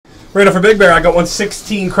Right up for Big Bear, I got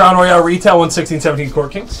 116 Crown Royale retail, 116-17 Court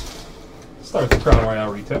Kings. Start with the Crown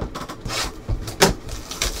Royale retail.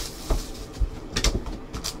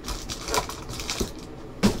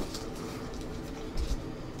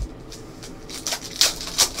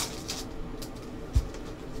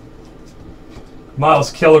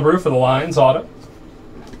 Miles Killebrew for the Lions, auto.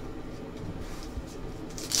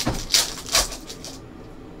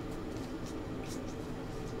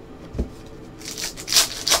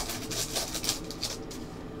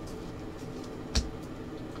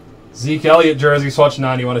 Zeke Elliott jersey swatch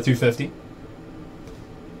 91/250.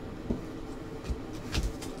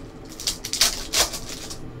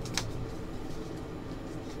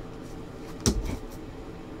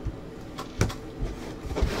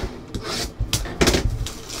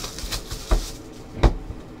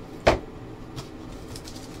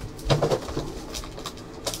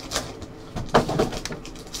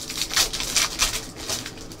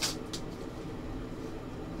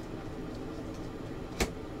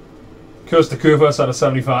 Costa Kuvas out of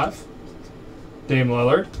 75. Dame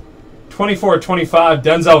Lillard. 24/25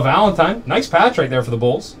 Denzel Valentine. Nice patch right there for the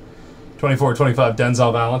Bulls. 24/25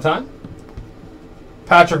 Denzel Valentine.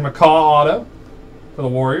 Patrick McCaw auto for the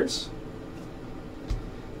Warriors.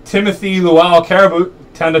 Timothy Luau Caribou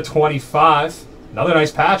 10/25. Another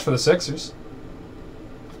nice patch for the Sixers.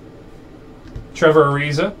 Trevor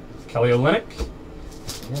Ariza. Kelly Olynyk.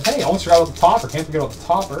 Hey, almost forgot about the topper. Can't forget about the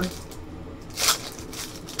topper.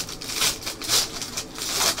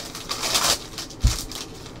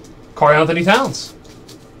 Karl Anthony Towns.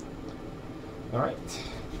 All right.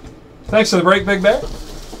 Thanks for the break, Big Bear.